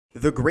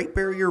The Great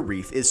Barrier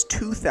Reef is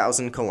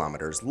 2,000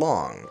 kilometers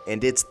long,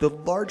 and it's the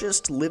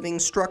largest living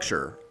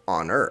structure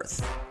on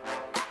Earth.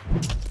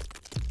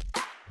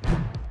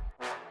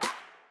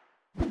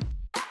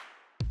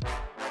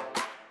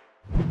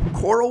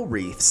 Coral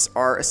reefs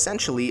are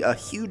essentially a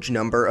huge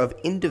number of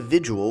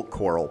individual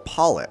coral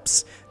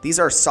polyps. These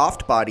are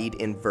soft-bodied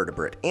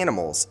invertebrate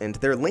animals, and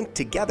they're linked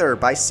together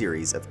by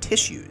series of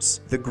tissues.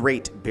 The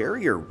Great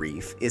Barrier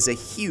Reef is a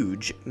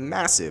huge,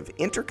 massive,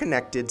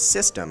 interconnected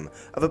system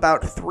of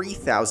about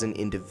 3,000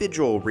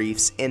 individual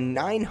reefs and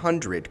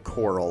 900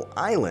 coral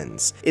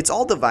islands. It's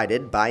all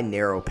divided by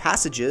narrow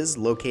passages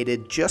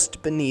located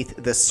just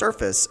beneath the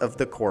surface of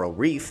the coral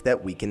reef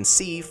that we can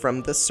see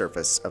from the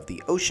surface of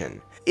the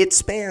ocean. It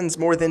spans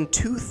more than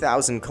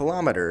 2,000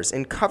 kilometers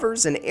and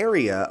covers an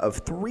area of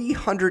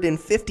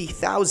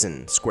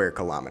 350,000 square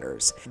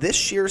kilometers. This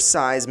sheer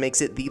size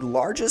makes it the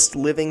largest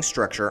living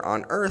structure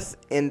on Earth,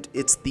 and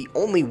it's the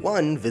only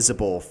one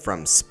visible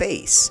from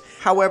space.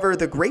 However,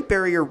 the Great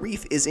Barrier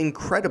Reef is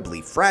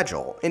incredibly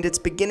fragile, and it's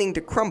beginning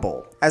to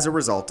crumble as a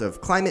result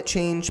of climate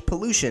change,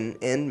 pollution,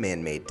 and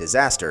man-made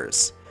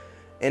disasters.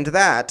 And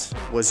that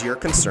was your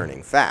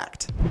concerning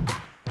fact.